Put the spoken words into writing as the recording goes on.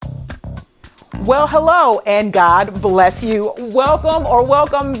Well, hello, and God bless you.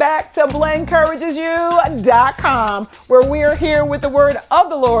 Welcome back to BlenCouragesYou.com, where we are here with the word of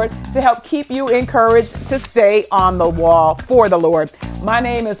the Lord to help keep you encouraged to stay on the wall for the Lord. My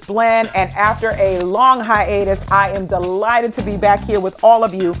name is Blen, and after a long hiatus, I am delighted to be back here with all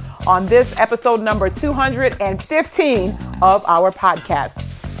of you on this episode number 215 of our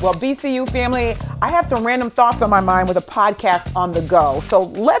podcast. Well, BCU family, I have some random thoughts on my mind with a podcast on the go. So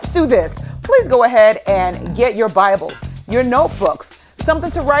let's do this. Please go ahead and get your Bibles, your notebooks,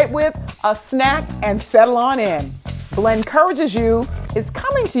 something to write with, a snack, and settle on in. Blen Encourages You is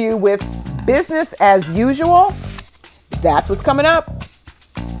coming to you with business as usual. That's what's coming up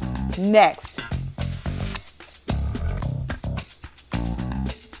next.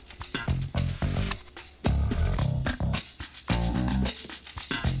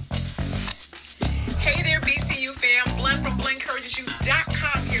 Hey there, BCU fam. Blen from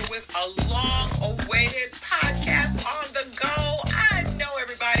BlenCouragesYou.com here with a long-awaited podcast on the go. I know,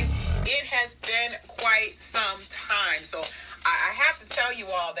 everybody, it has been quite some time. So I have to tell you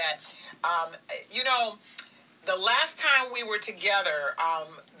all that, the last time we were together,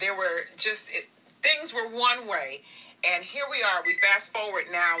 there were things were one way. And here we are. We fast forward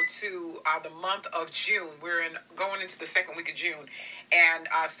now to the month of June. We're going into the second week of June. And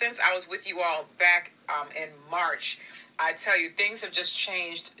since I was with you all back in March, I tell you, things have just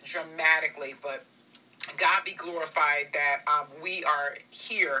changed dramatically. But God be glorified that we are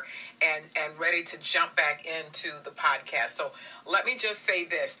here and ready to jump back into the podcast. So let me just say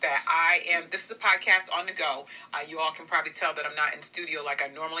this, that this is a podcast on the go. You all can probably tell that I'm not in studio like I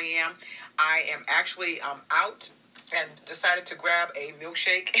normally am. I am actually out and decided to grab a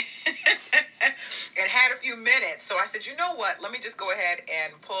milkshake and had a few minutes. So I said, you know what? Let me just go ahead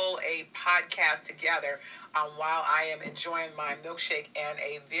and pull a podcast together while I am enjoying my milkshake and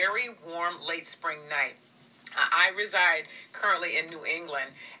a very warm late spring night. I reside currently in New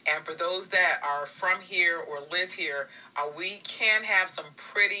England, and for those that are from here or live here, we can have some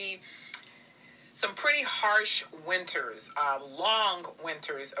pretty harsh winters, long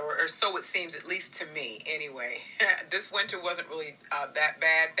winters, or so it seems, at least to me anyway. This winter wasn't really that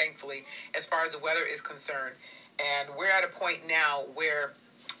bad, thankfully, as far as the weather is concerned. And we're at a point now where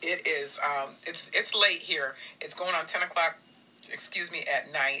it is, it's late here. It's going on 10 o'clock, at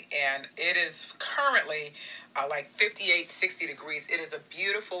night, and it is currently like 58, 60 degrees. It is a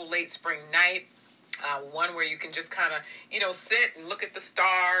beautiful late spring night. One where you can just kind of, sit and look at the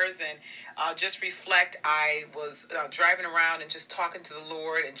stars and just reflect. I was driving around and just talking to the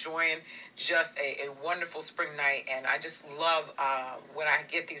Lord, enjoying just a wonderful spring night. And I just love when I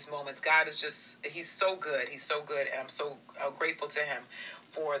get these moments. God is He's so good. He's so good. And I'm so grateful to Him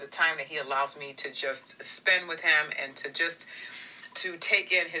for the time that He allows me to just spend with Him and to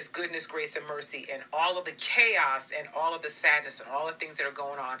take in His goodness, grace, and mercy, and all of the chaos and all of the sadness and all the things that are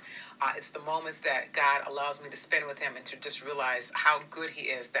going on. It's the moments that God allows me to spend with Him and to just realize how good He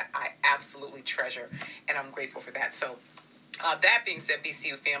is that I absolutely treasure, and I'm grateful for that. So that being said,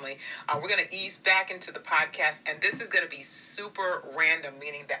 BCU family, we're going to ease back into the podcast, and this is going to be super random,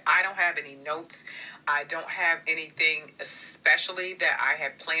 meaning that I don't have any notes. I don't have anything especially that I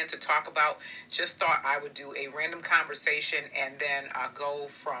have planned to talk about. Just thought I would do a random conversation and then go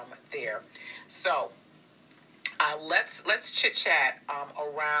from there. So let's chit chat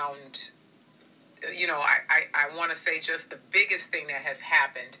around. I want to say just the biggest thing that has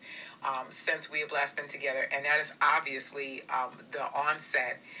happened since we have last been together, and that is obviously the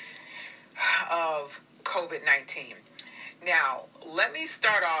onset of COVID-19. Now, let me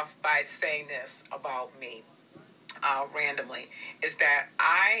start off by saying this about me randomly, is that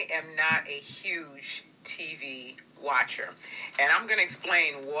I am not a huge TV watcher. And I'm going to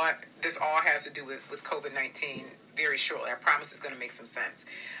explain what this all has to do with COVID-19 very shortly. I promise it's going to make some sense.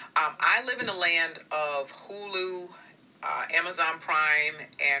 I live in the land of Hulu, Amazon Prime,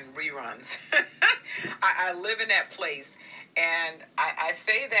 and reruns. I live in that place. And I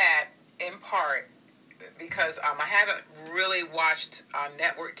say that in part because I haven't really watched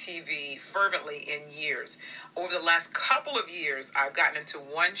network TV fervently in years. Over the last couple of years, I've gotten into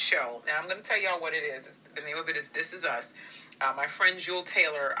one show, and I'm going to tell y'all what it is. The name of it is This Is Us. My friend Jewel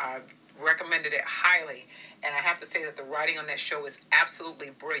Taylor recommended it highly, and I have to say that the writing on that show is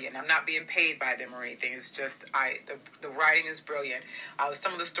absolutely brilliant. I'm not being paid by them or anything. It's just the writing is brilliant.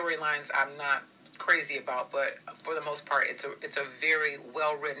 Some of the storylines I'm not crazy about, but for the most part, it's a very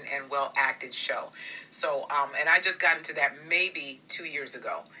well written and well acted show. So and I just got into that maybe 2 years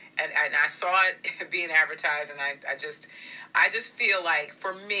ago, and I saw it being advertised, and I just feel like,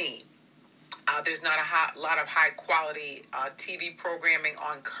 for me, There's not a lot of high quality TV programming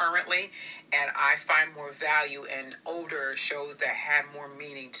on currently, and I find more value in older shows that had more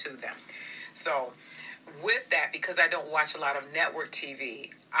meaning to them. So, with that, because I don't watch a lot of network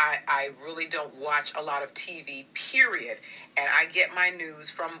TV, I really don't watch a lot of TV, period. And I get my news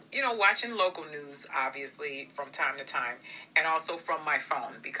from, watching local news, obviously, from time to time, and also from my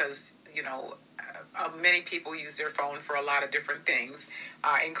phone, because, many people use their phone for a lot of different things,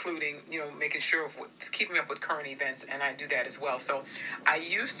 including, making sure of keeping up with current events, and I do that as well. So I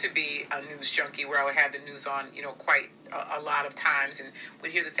used to be a news junkie where I would have the news on, quite a lot of times, and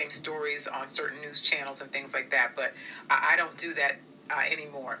would hear the same stories on certain news channels and things like that, but I don't do that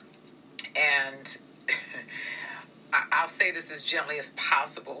anymore. And I'll say this as gently as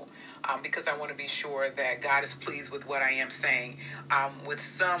possible, because I want to be sure that God is pleased with what I am saying. With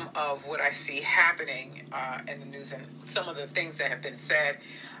some of what I see happening in the news and some of the things that have been said,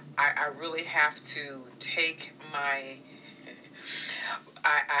 I really have to take I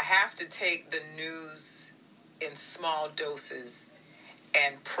have to take the news in small doses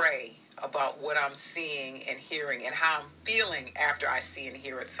and pray about what I'm seeing and hearing and how I'm feeling after I see and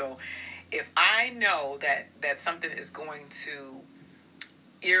hear it. So if I know that something is going to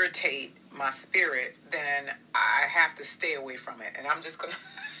irritate my spirit, then I have to stay away from it. And I'm just going to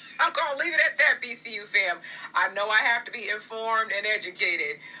I'm going to leave it at that, BCU fam. I know I have to be informed and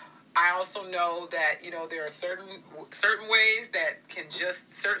educated. I also know that, there are certain ways that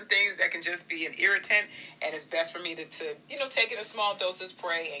certain things that can just be an irritant, and it's best for me to take it in small doses,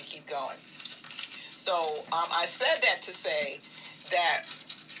 pray, and keep going. So I said that to say that,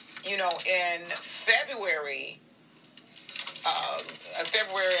 in February,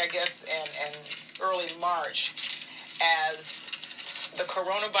 I guess, and early March, as the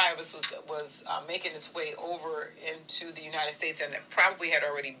coronavirus was making its way over into the United States, and it probably had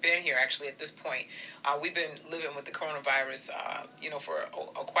already been here actually at this point. We've been living with the coronavirus, for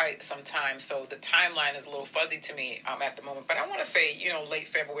quite some time, so the timeline is a little fuzzy to me at the moment. But I want to say, late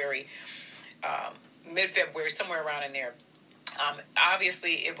February, mid-February, somewhere around in there.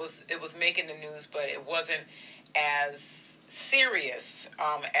 Obviously, it was making the news, but it wasn't as serious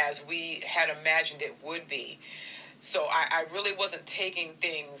as we had imagined it would be. So I really wasn't taking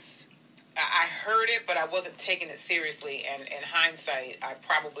things. I heard it, but I wasn't taking it seriously. And in hindsight, I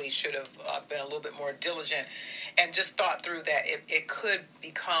probably should have been a little bit more diligent and just thought through that it could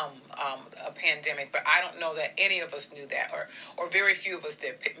become a pandemic. But I don't know that any of us knew that, or very few of us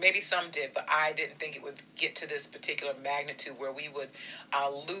did. Maybe some did, but I didn't think it would get to this particular magnitude where we would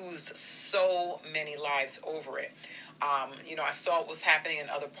lose so many lives over it. I saw what was happening in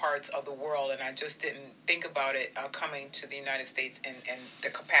other parts of the world, and I just didn't think about it coming to the United States and the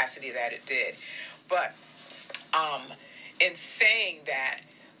capacity that it did. But in saying that,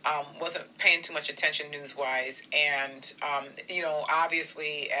 wasn't paying too much attention news-wise, and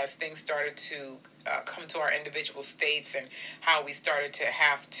obviously as things started to come to our individual states and how we started to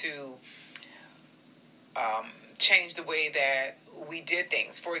have to change the way that we did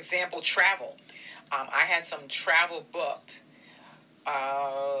things. For example, travel. I had some travel booked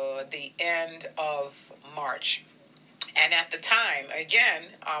the end of March. And at the time, again,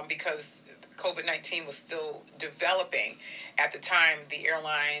 because COVID-19 was still developing, at the time, the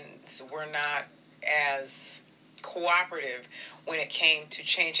airlines were not as cooperative when it came to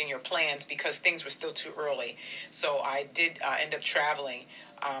changing your plans because things were still too early. So I did end up traveling,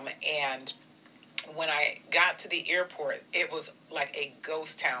 and when I got to the airport, it was like a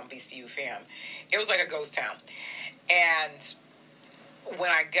ghost town, BCU fam. It was like a ghost town. And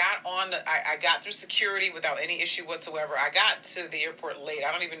when I got I got through security without any issue whatsoever. I got to the airport late.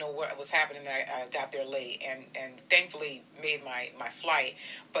 I don't even know what was happening. I got there late and thankfully made my flight.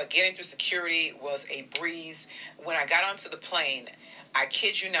 But getting through security was a breeze. When I got onto the plane, I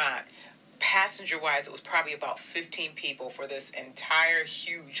kid you not, passenger-wise, it was probably about 15 people for this entire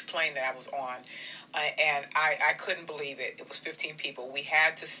huge plane that I was on. And I couldn't believe it. It was 15 people. We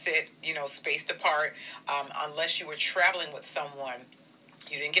had to sit, spaced apart, unless you were traveling with someone.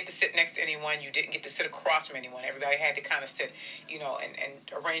 You didn't get to sit next to anyone. You didn't get to sit across from anyone. Everybody had to kind of sit,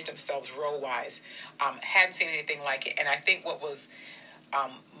 and arrange themselves row-wise. Hadn't seen anything like it. And I think what was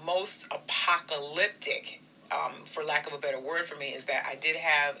most apocalyptic, for lack of a better word for me, is that I did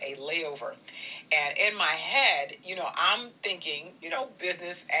have a layover. And in my head, I'm thinking,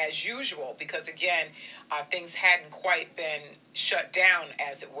 business as usual, because again, things hadn't quite been shut down,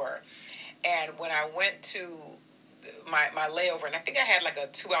 as it were. And when I went to my layover, and I think I had like a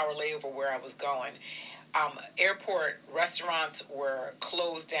 2-hour layover where I was going, Airport restaurants were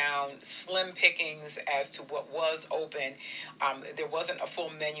closed down, slim pickings as to what was open. There wasn't a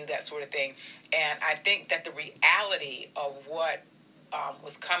full menu, that sort of thing. And I think that the reality of what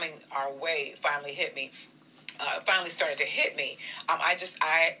was coming our way finally hit me. Finally started to hit me.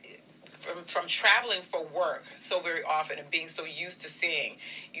 From traveling for work so very often and being so used to seeing,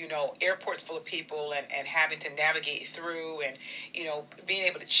 airports full of people and having to navigate through and, being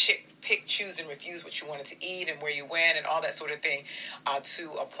able to pick, choose, and refuse what you wanted to eat and where you went and all that sort of thing,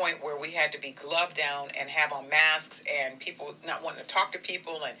 to a point where we had to be gloved down and have on masks and people not wanting to talk to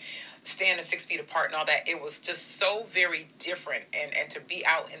people and standing 6 feet apart and all that. It was just so very different. And to be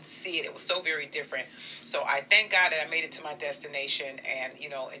out and see it, it was so very different. So I thank God that I made it to my destination and,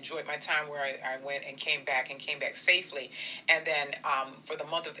 enjoyed my time where I went and came back safely. And then for the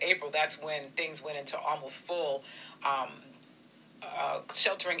month of April, that's when things went into almost full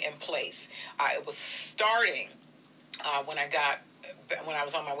sheltering in place. It was starting when I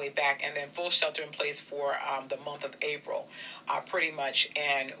was on my way back, and then full shelter in place for the month of April, pretty much.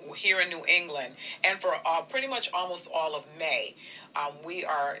 And here in New England, and for pretty much almost all of May, we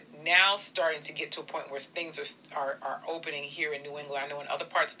are now starting to get to a point where things are opening here in New England. I know in other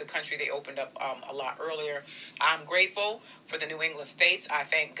parts of the country they opened up a lot earlier. I'm grateful for the New England states. I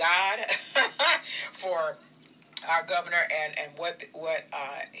thank God for our governor and what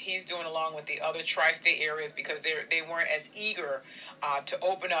he's doing along with the other tri-state areas, because they weren't as eager to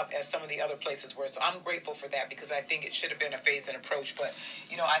open up as some of the other places were. So I'm grateful for that, because I think it should have been a phased in approach. But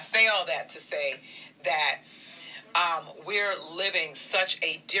I say all that to say that we're living such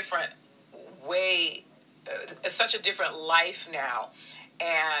a different way, such a different life now.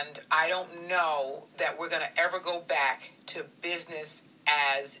 And I don't know that we're going to ever go back to business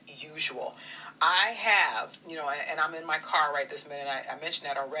as usual. I have, and I'm in my car right this minute. I mentioned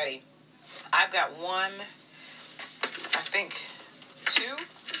that already. I've got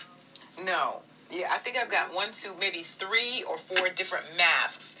I think I've got 1, 2, maybe 3 or 4 different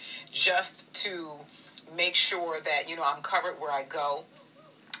masks just to make sure that, I'm covered where I go.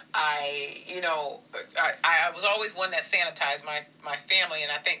 I was always one that sanitized my family,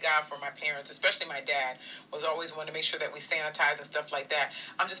 and I thank God for my parents, especially my dad, was always one to make sure that we sanitize and stuff like that.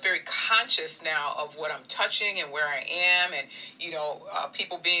 I'm just very conscious now of what I'm touching and where I am, and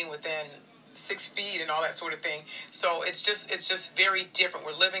people being within 6 feet and all that sort of thing. So it's just very different.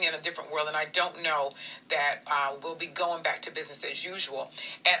 We're living in a different world, and I don't know that we'll be going back to business as usual.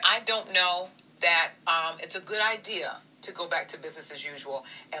 And I don't know that it's a good idea to go back to business as usual.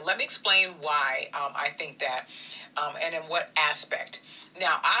 And let me explain why I think that, and in what aspect.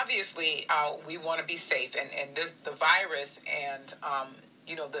 Now, obviously, we want to be safe, and the virus and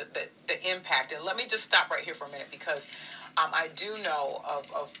the impact. And let me just stop right here for a minute, because I do know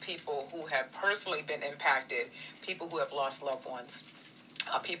of people who have personally been impacted, people who have lost loved ones.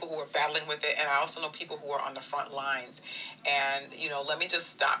 People who are battling with it, and I also know people who are on the front lines. And let me just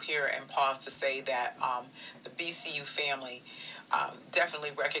stop here and pause to say that the BCU family definitely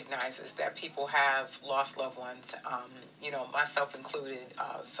recognizes that people have lost loved ones, myself included,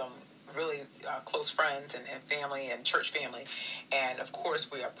 some really close friends and family and church family. And of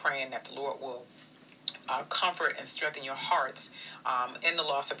course, we are praying that the Lord will comfort and strengthen your hearts in the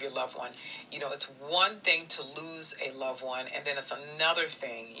loss of your loved one. It's one thing to lose a loved one, and then it's another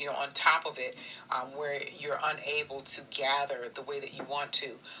thing, on top of it, where you're unable to gather the way that you want to.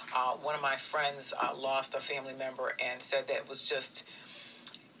 One of my friends lost a family member and said that it was just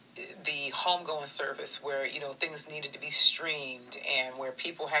the homegoing service where things needed to be streamed, and where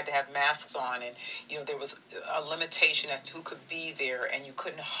people had to have masks on, and there was a limitation as to who could be there, and you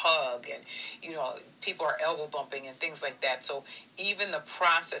couldn't hug, and people are elbow bumping and things like that. So even the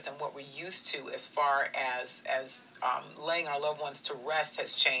process and what we're used to as far as laying our loved ones to rest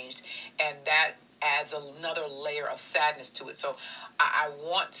has changed, and that adds another layer of sadness to it. So I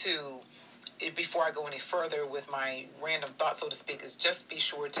want to, before I go any further with my random thought, so to speak, is just be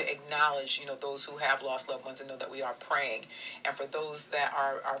sure to acknowledge, those who have lost loved ones, and know that we are praying. And for those that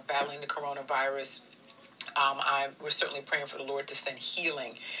are battling the coronavirus, we're certainly praying for the Lord to send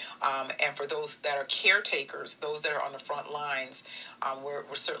healing. And for those that are caretakers, those that are on the front lines, we're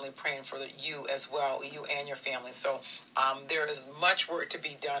certainly praying for you as well, you and your family. So there is much work to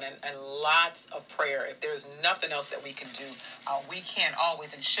be done, and lots of prayer. If there's nothing else that we can do, we can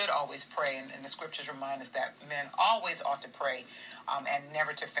always and should always pray. And the scriptures remind us that men always ought to pray and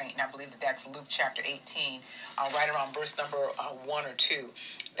never to faint. And I believe that's Luke chapter 18, right around verse number 1 or 2,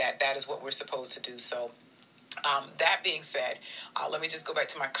 that is what we're supposed to do. So that being said, let me just go back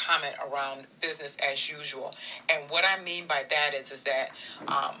to my comment around business as usual. And what I mean by that is that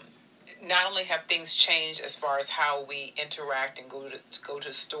not only have things changed as far as how we interact and go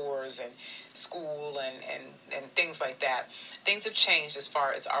to stores and school and things like that, things have changed as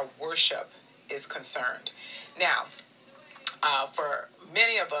far as our worship is concerned. Now, for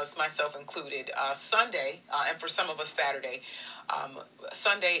many of us, myself included, Sunday, and for some of us Saturday,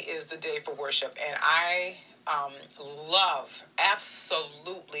 Sunday is the day for worship. And I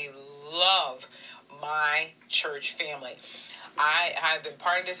absolutely love my church family. I've been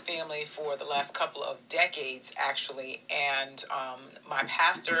part of this family for the last couple of decades, actually, and my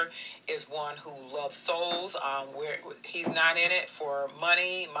pastor is one who loves souls. Where he's not in it for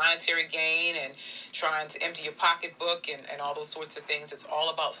money, monetary gain, and trying to empty your pocketbook and all those sorts of things. It's all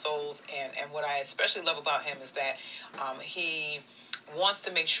about souls, and what I especially love about him is that he wants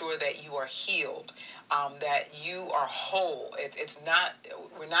to make sure that you are healed, that you are whole. It's not,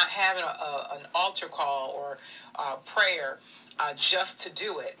 we're not having an altar call or prayer just to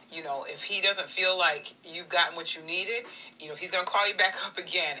do it. If he doesn't feel like you've gotten what you needed, he's going to call you back up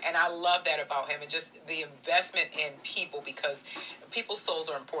again. And I love that about him, and just the investment in people, because people's souls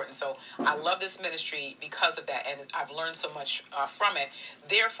are important. So I love this ministry because of that, and I've learned so much from it.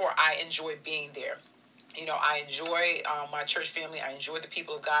 Therefore, I enjoy being there. I enjoy my church family. I enjoy the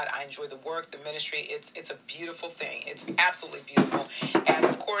people of God. I enjoy the work, the ministry. It's a beautiful thing. It's absolutely beautiful. And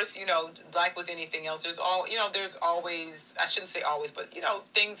of course, like with anything else, there's always, I shouldn't say always, but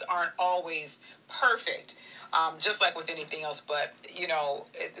things aren't always perfect. Just like with anything else, but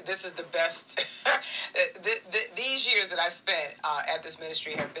this is the best. These years that I've spent at this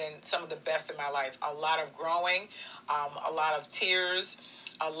ministry have been some of the best in my life. A lot of growing, a lot of tears,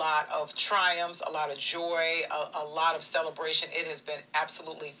 a lot of triumphs, a lot of joy, a lot of celebration. It has been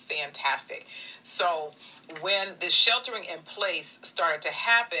absolutely fantastic. So when the sheltering in place started to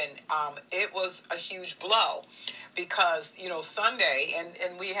happen, it was a huge blow, because Sunday,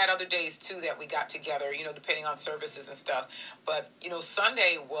 and we had other days too that we got together, depending on services and stuff, but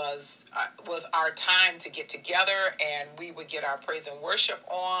Sunday was our time to get together, and we would get our praise and worship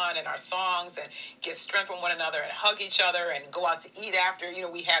on and our songs, and get strength from one another, and hug each other, and go out to eat after.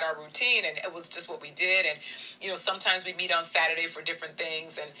 We had our routine, and it was just what we did. And sometimes we meet on Saturday for different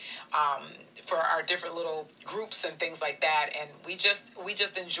things, and for our different little groups and things like that, and we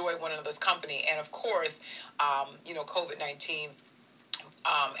just enjoy one another's company. And of course, COVID-19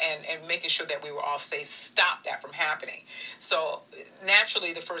 and making sure that we were all safe stopped that from happening. So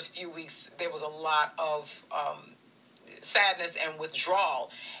naturally, the first few weeks there was a lot of sadness and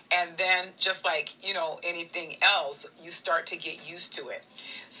withdrawal, and then just like anything else, you start to get used to it.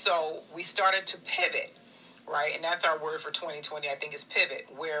 So we started to pivot. Right, and that's our word for 2020, I think, is pivot,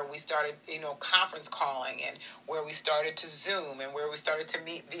 where we started, conference calling, and where we started to Zoom, and where we started to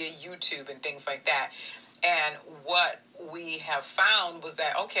meet via YouTube and things like that. And what we have found was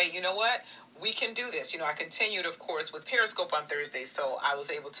that, okay, you know what? We can do this. I continued, of course, with Periscope on Thursday, so I was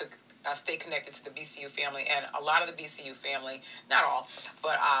able to stay connected to the BCU family. And a lot of the BCU family, not all,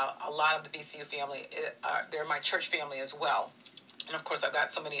 but a lot of the BCU family, they're my church family as well. And of course, I've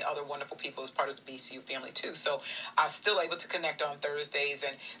got so many other wonderful people as part of the BCU family too. So I was still able to connect on Thursdays.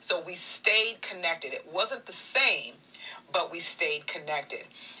 And so we stayed connected. It wasn't the same, but we stayed connected.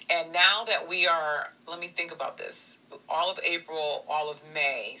 And now that we are, let me think about this, all of April, all of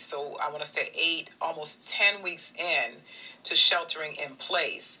May. So I want to say almost 10 weeks in to sheltering in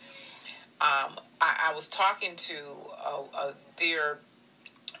place. I was talking to a dear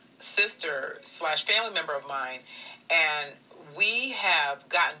sister / family member of mine, and we have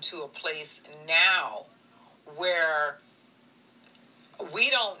gotten to a place now where we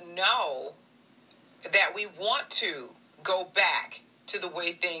don't know that we want to go back to the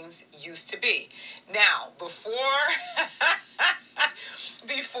way things used to be. Now, before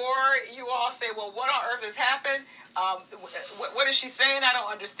you all say, well, what on earth has happened? What is she saying? I don't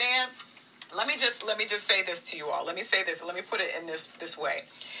understand. Let me just say this to you all. Let me say this. Let me put it in this way,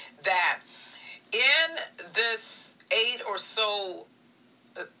 that in this 8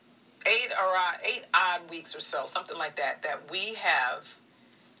 odd weeks or so, something like that we have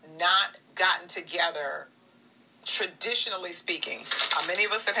not gotten together, traditionally speaking. Many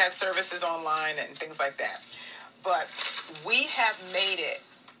of us have had services online and things like that, but we have made it,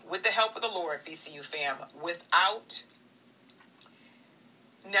 with the help of the Lord, BCU fam, without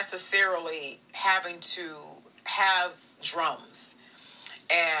necessarily having to have drums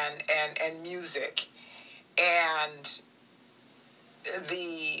and music and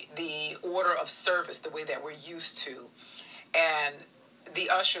the order of service the way that we're used to, and the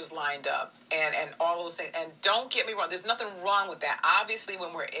ushers lined up and all those things. And don't get me wrong, there's nothing wrong with that. Obviously,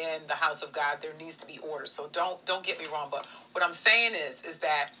 when we're in the house of God, there needs to be order. So don't get me wrong. But what I'm saying is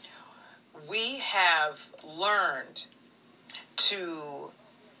that we have learned to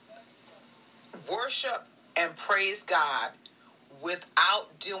worship and praise God without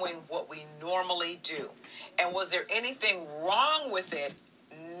doing what we normally do. And was there anything wrong with it?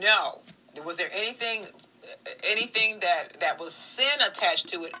 No. Was there anything that was sin attached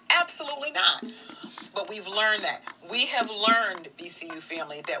to it? Absolutely not. But we've learned that. We have learned, BCU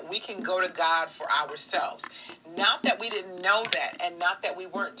family, that we can go to God for ourselves. Not that we didn't know that, and not that we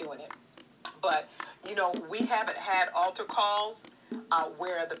weren't doing it. But, we haven't had altar calls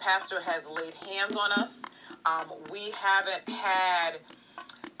where the pastor has laid hands on us. We haven't had,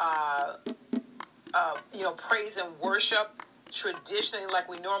 praise and worship traditionally like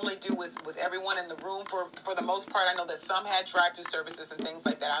we normally do with everyone in the room for the most part. I know that some had drive-through services and things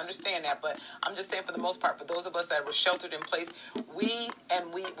like that. I understand that, but I'm just saying for the most part, for those of us that were sheltered in place,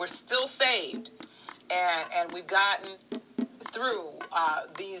 we're still saved, and we've gotten through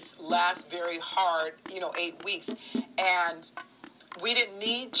these last very hard 8 weeks, and we didn't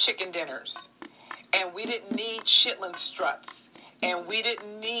need chicken dinners, and we didn't need Chitlin struts, and we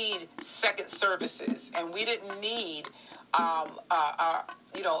didn't need second services, and we didn't need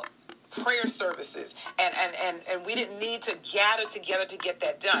prayer services, and we didn't need to gather together to get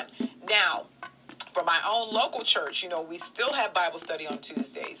that done. Now, for my own local church, we still have Bible study on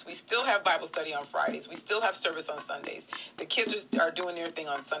Tuesdays. We still have Bible study on Fridays. We still have service on Sundays. The kids are doing their thing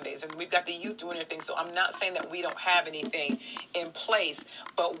on Sundays, and we've got the youth doing their thing. So I'm not saying that we don't have anything in place,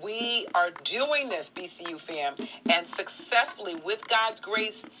 but we are doing this, BCU fam, and successfully, with God's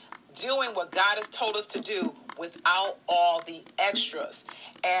grace, doing what God has told us to do without all the extras.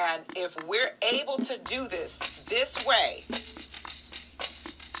 And if we're able to do this way,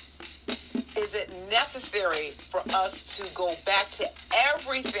 is it necessary for us to go back to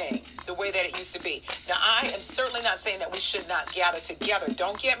everything the way that it used to be? Now, I am certainly not saying that we should not gather together.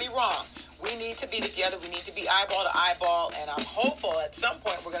 Don't get me wrong. We need to be together. We need to be eyeball to eyeball. And I'm hopeful at some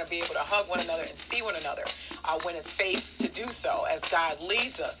point we're going to be able to hug one another and see one another when it's safe to do so as God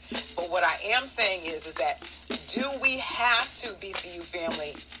leads us. But what I am saying is that do we have to, BCU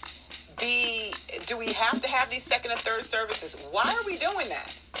family, do we have to have these second and third services? Why are we doing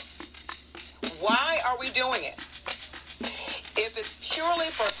that? Why are we doing it? If it's purely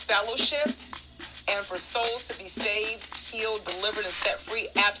for fellowship and for souls to be saved, healed, delivered, and set free,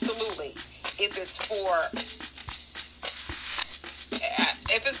 absolutely. If it's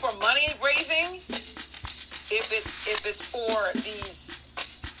for money raising, if it's for these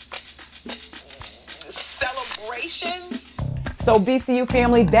celebrations. So BCU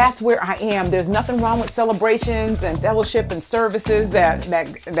family, that's where I am. There's nothing wrong with celebrations and fellowship and services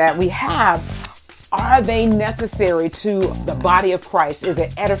that we have. Are they necessary to the body of Christ? Is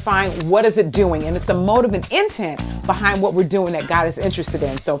it edifying? What is it doing? And it's the motive and intent behind what we're doing that God is interested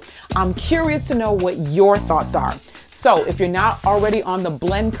in. So I'm curious to know what your thoughts are. So if you're not already on the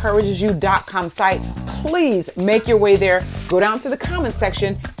BlenEncouragesYou.com site, please make your way there. Go down to the comment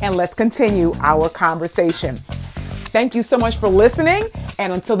section and let's continue our conversation. Thank you so much for listening.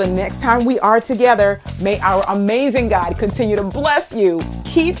 And until the next time we are together, may our amazing God continue to bless you,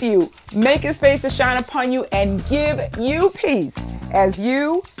 keep you, make his face to shine upon you, and give you peace as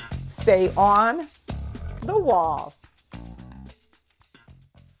you stay on the wall.